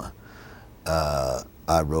realm.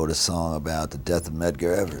 I wrote a song about the death of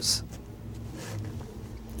Medgar Evers.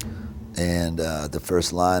 And the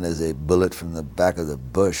first line is, a bullet from the back of the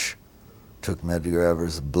bush took Medgar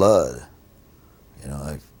Evers' blood. You know,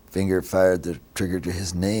 a finger fired the trigger to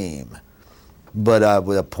his name. But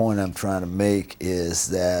the point I'm trying to make is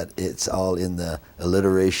that it's all in the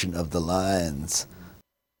alliteration of the lines.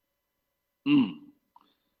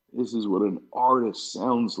 This is what an artist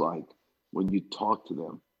sounds like when you talk to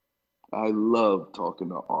them. I love talking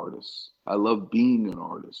to artists. I love being an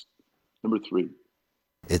artist. Number three.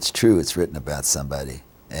 It's true, it's written about somebody,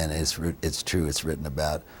 and it's true, it's written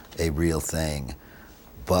about a real thing,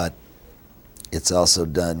 but it's also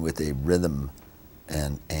done with a rhythm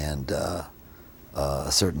and a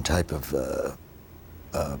certain type of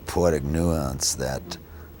poetic nuance that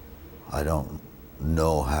I don't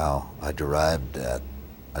know how I derived that.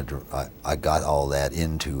 I got all that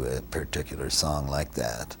into a particular song like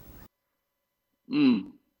that.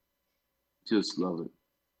 Just love it.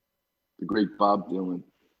 The great Bob Dylan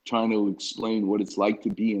trying to explain what it's like to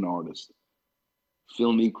be an artist.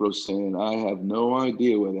 Phil Niekro saying, I have no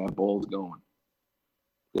idea where that ball's going.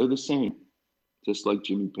 They're the same, just like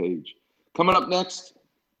Jimmy Page. Coming up next,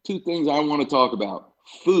 two things I want to talk about.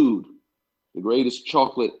 Food, the greatest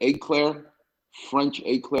chocolate eclair, French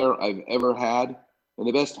eclair I've ever had, and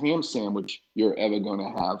the best ham sandwich you're ever going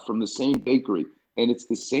to have from the same bakery. And it's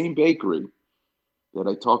the same bakery that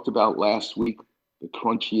I talked about last week, the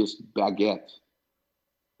crunchiest baguette.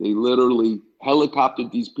 They literally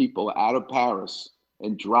helicoptered these people out of Paris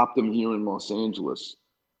and dropped them here in Los Angeles.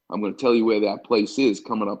 I'm going to tell you where that place is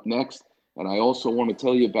coming up next. And I also want to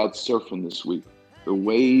tell you about surfing this week. The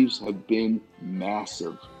waves have been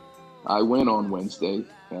massive. I went on Wednesday,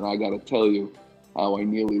 and I got to tell you how I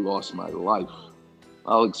nearly lost my life.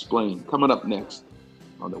 I'll explain coming up next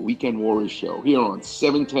on the Weekend Warriors Show here on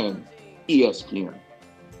 710 ESPN.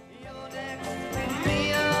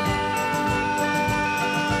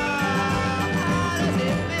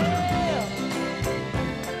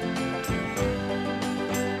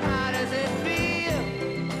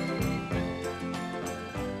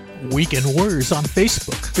 Weekend Warriors on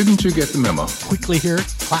Facebook. Didn't you get the memo? Quickly hear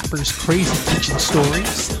Clapper's crazy kitchen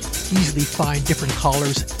stories. Easily find different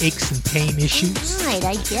callers' aches and pain issues. Right,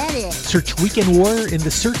 I get it. Search Weekend Warrior in the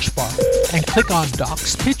search bar and click on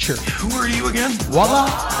Doc's picture. Who are you again? Voila!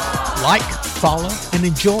 Like, follow, and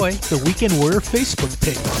enjoy the Weekend Warrior Facebook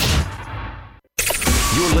page.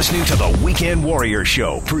 You're listening to the Weekend Warrior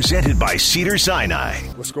Show, presented by Cedars-Sinai.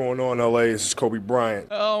 What's going on, LA? This is Kobe Bryant.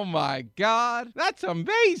 Oh, my God. That's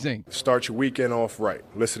amazing. Start your weekend off right.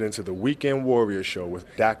 Listening to the Weekend Warrior Show with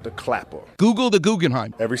Dr. Clapper. Google the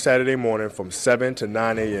Guggenheim. Every Saturday morning from 7 to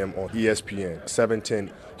 9 a.m. on ESPN,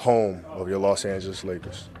 710, home of your Los Angeles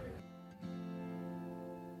Lakers.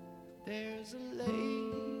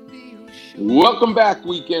 Welcome back,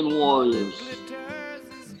 Weekend Warriors.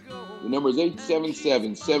 The number is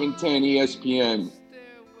 877-710-ESPN.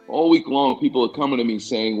 All week long, people are coming to me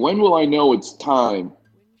saying, when will I know it's time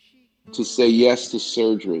to say yes to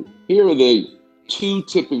surgery? Here are the 2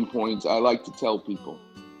 tipping points I like to tell people.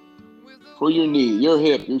 For your knee, your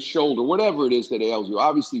hip, your shoulder, whatever it is that ails you.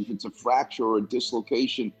 Obviously, if it's a fracture or a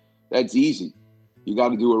dislocation, that's easy. You got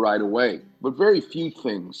to do it right away. But very few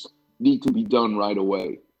things need to be done right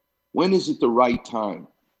away. When is it the right time?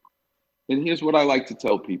 And here's what I like to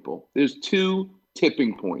tell people. There's 2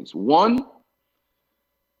 tipping points. One,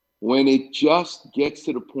 when it just gets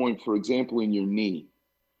to the point, for example, in your knee.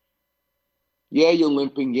 Yeah, you're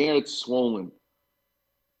limping. Yeah, it's swollen.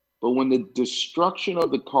 But when the destruction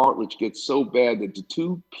of the cartilage gets so bad that the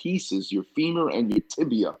 2 pieces, your femur and your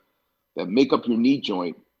tibia, that make up your knee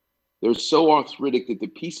joint, they're so arthritic that the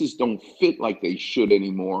pieces don't fit like they should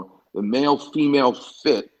anymore. The male-female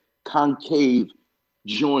fit, concave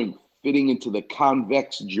joint, fitting into the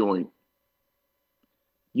convex joint.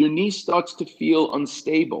 Your knee starts to feel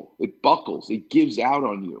unstable. It buckles. It gives out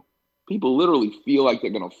on you. People literally feel like they're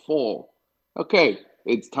going to fall. Okay,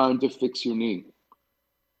 it's time to fix your knee.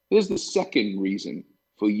 Here's the second reason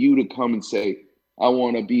for you to come and say, I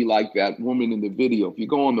want to be like that woman in the video. If you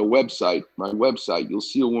go on the website, my website, you'll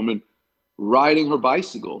see a woman riding her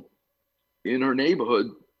bicycle in her neighborhood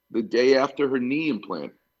the day after her knee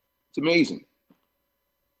implant. It's amazing.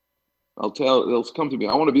 They'll come to me,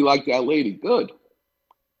 I want to be like that lady. Good.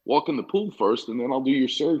 Walk in the pool first, and then I'll do your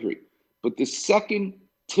surgery. But the second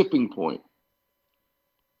tipping point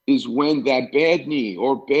is when that bad knee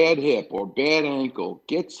or bad hip or bad ankle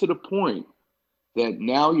gets to the point that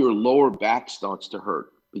now your lower back starts to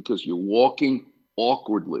hurt because you're walking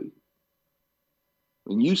awkwardly.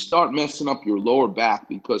 When you start messing up your lower back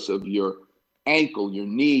because of your ankle, your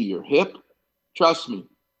knee, your hip, trust me,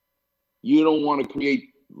 you don't want to create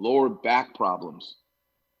lower back problems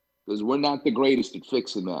because we're not the greatest at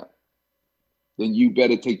fixing that. Then you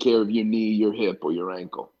better take care of your knee, your hip, or your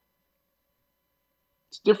ankle.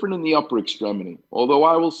 It's different in the upper extremity. Although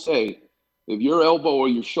I will say, if your elbow or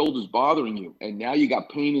your shoulder's bothering you and now you got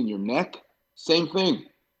pain in your neck, same thing.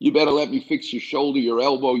 You better let me fix your shoulder, your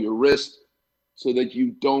elbow, your wrist so that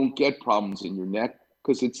you don't get problems in your neck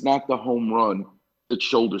because it's not the home run that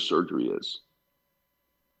shoulder surgery is.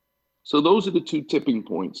 So those are the 2 tipping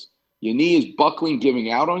points. Your knee is buckling, giving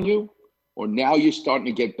out on you, or now you're starting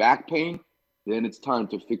to get back pain, then it's time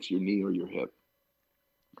to fix your knee or your hip.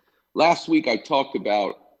 Last week, I talked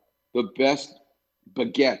about the best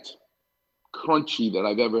baguette, crunchy, that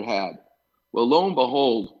I've ever had. Well, lo and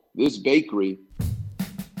behold, this bakery,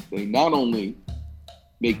 they not only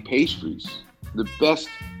make pastries, the best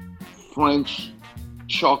French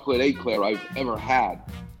chocolate eclair I've ever had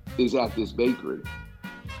is at this bakery.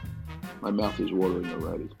 My mouth is watering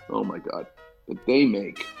already. Oh my God. But they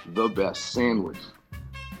make the best sandwich.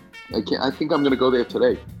 I think I'm going to go there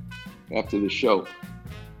today after the show.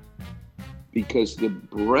 Because the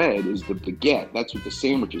bread is the baguette. That's what the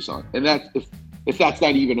sandwich is on. And that, if that's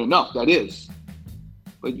not even enough, that is.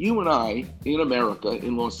 But you and I, in America,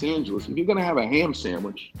 in Los Angeles, if you're going to have a ham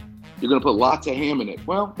sandwich, you're going to put lots of ham in it.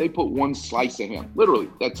 Well, they put 1 slice of ham.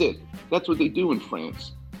 Literally, that's it. That's what they do in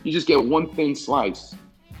France. You just get 1 thin slice.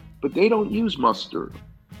 But they don't use mustard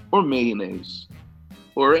or mayonnaise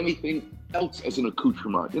or anything else as an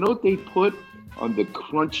accoutrement. You know what they put on the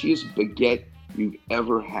crunchiest baguette you've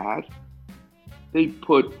ever had? They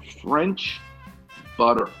put French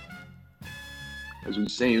butter. As we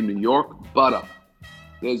say in New York, butter.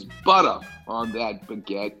 There's butter on that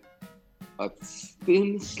baguette, a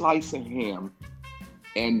thin slice of ham,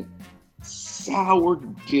 and sour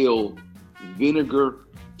dill vinegar,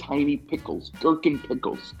 tiny pickles, gherkin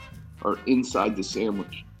pickles are inside the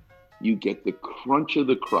sandwich. You get the crunch of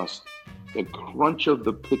the crust, the crunch of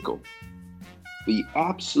the pickle, the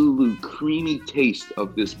absolute creamy taste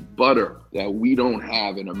of this butter that we don't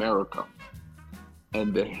have in America.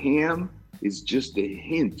 And the ham is just a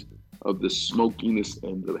hint of the smokiness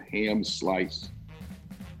and the ham slice.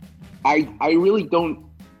 I really don't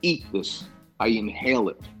eat this. I inhale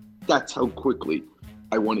it. That's how quickly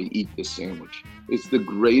I want to eat this sandwich. It's the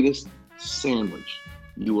greatest sandwich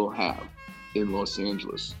you will have in Los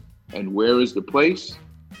Angeles. And where is the place?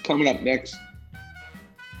 Coming up next,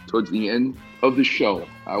 towards the end of the show,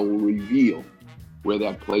 I will reveal where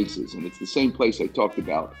that place is. And it's the same place I talked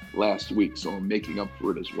about last week, so I'm making up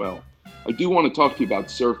for it as well. I do want to talk to you about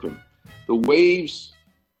surfing. The waves,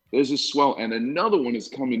 there's a swell, and another one is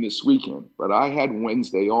coming this weekend, but I had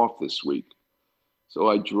Wednesday off this week. So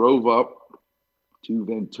I drove up to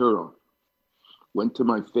Ventura, went to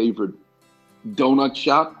my favorite donut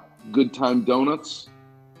shop, Good Time Donuts.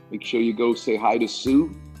 Make sure you go say hi to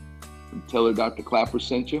Sue and tell her Dr. Clapper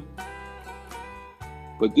sent you.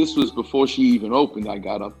 But this was before she even opened. I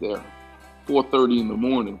got up there, 4:30 in the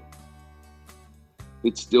morning.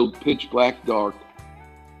 It's still pitch black dark.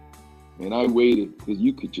 And I waited because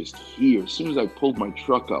you could just hear. As soon as I pulled my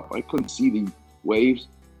truck up, I couldn't see the waves,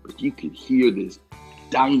 but you could hear this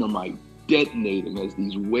dynamite detonating as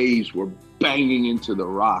these waves were banging into the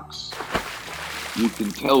rocks. You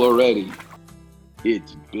can tell already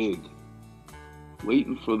it's big.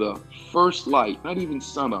 Waiting for the first light, not even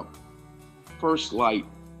sunup, first light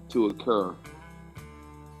to occur.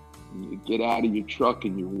 And you get out of your truck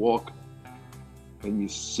and you walk and you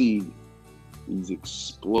see these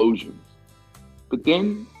explosions. But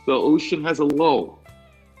then the ocean has a lull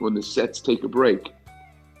when the sets take a break.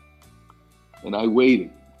 And I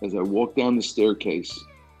waited as I walked down the staircase.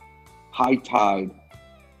 High tide,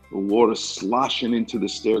 the water sloshing into the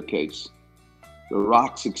staircase, the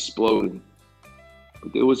rocks exploding.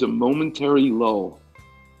 But there was a momentary lull,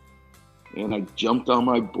 and I jumped on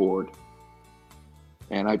my board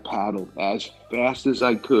and I paddled as fast as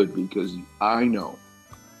I could because I know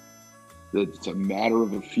that it's a matter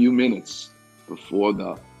of a few minutes before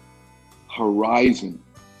the horizon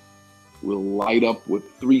will light up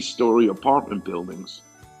with 3-story apartment buildings,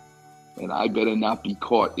 and I better not be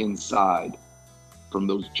caught inside from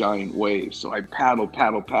those giant waves. So I paddled,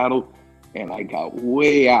 and I got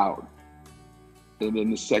way out, and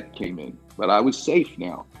then the set came in. But I was safe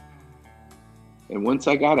now. And once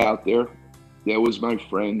I got out there, there was my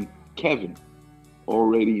friend Kevin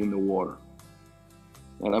already in the water.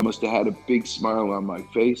 And I must have had a big smile on my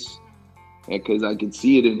face, because I could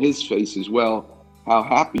see it in his face as well, how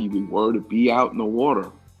happy we were to be out in the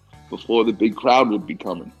water before the big crowd would be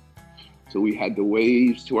coming. So we had the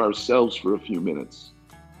waves to ourselves for a few minutes.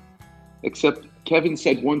 Except Kevin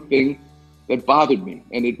said one thing that bothered me,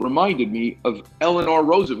 and it reminded me of Eleanor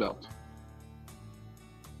Roosevelt.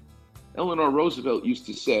 Eleanor Roosevelt used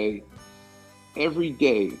to say, every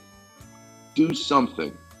day, do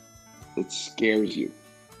something that scares you.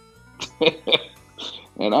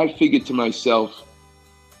 And I figured to myself,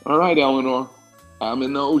 all right, Eleanor, I'm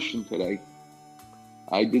in the ocean today.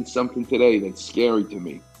 I did something today that's scary to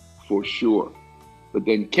me, for sure. But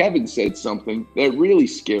then Kevin said something that really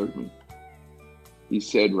scared me. He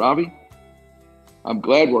said, Robbie, I'm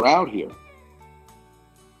glad we're out here,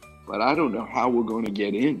 but I don't know how we're going to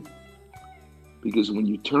get in. Because when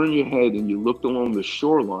you turn your head and you looked along the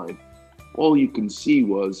shoreline, all you can see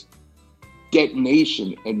was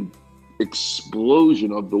detonation and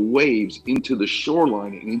explosion of the waves into the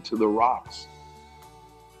shoreline and into the rocks.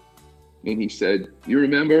 And he said, you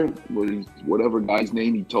remember whatever guy's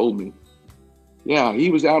name he told me? Yeah,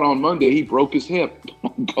 he was out on Monday. He broke his hip.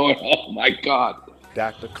 I'm going, oh my God.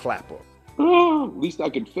 Dr. Clapper. Oh, at least I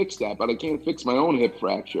can fix that, but I can't fix my own hip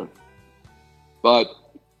fracture. But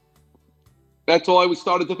that's all I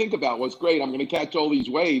started to think about was, great, I'm going to catch all these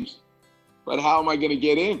waves, but how am I going to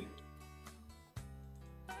get in?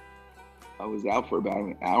 I was out for about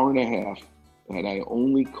an hour and a half, and I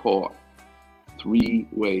only caught 3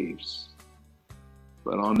 waves.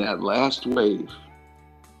 But on that last wave,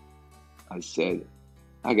 I said,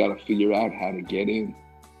 I got to figure out how to get in.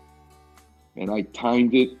 And I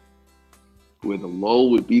timed it where the lull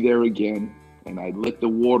would be there again, and I let the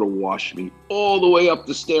water wash me all the way up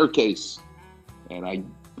the staircase. And I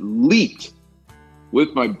leaped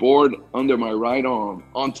with my board under my right arm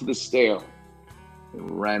onto the stair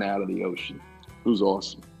and ran out of the ocean. It was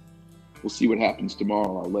awesome. We'll see what happens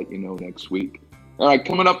tomorrow. I'll let you know next week. All right,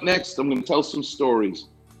 coming up next, I'm going to tell some stories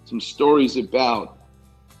about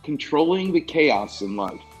controlling the chaos in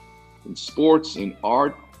life, in sports, in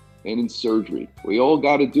art, and in surgery. We all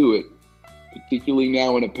got to do it, particularly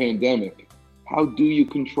now in a pandemic. How do you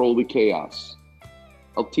control the chaos?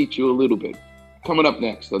 I'll teach you a little bit. Coming up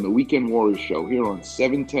next on the Weekend Warriors Show here on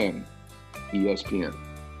 710 ESPN.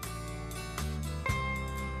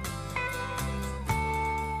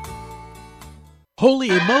 Holy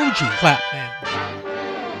emoji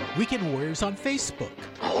Clapman. Weekend Warriors on Facebook.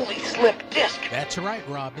 Holy slip disc. That's right,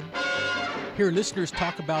 Robin. Hear listeners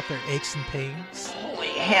talk about their aches and pains. Holy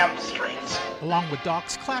hamstrings. Along with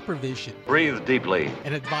Doc's Clapper Vision. Breathe deeply.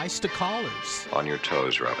 And advice to callers. On your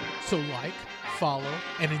toes, Robin. So like, follow,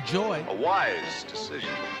 and enjoy a wise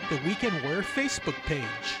decision. The Weekend Warrior Facebook page.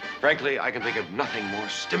 Frankly, I can think of nothing more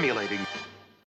stimulating.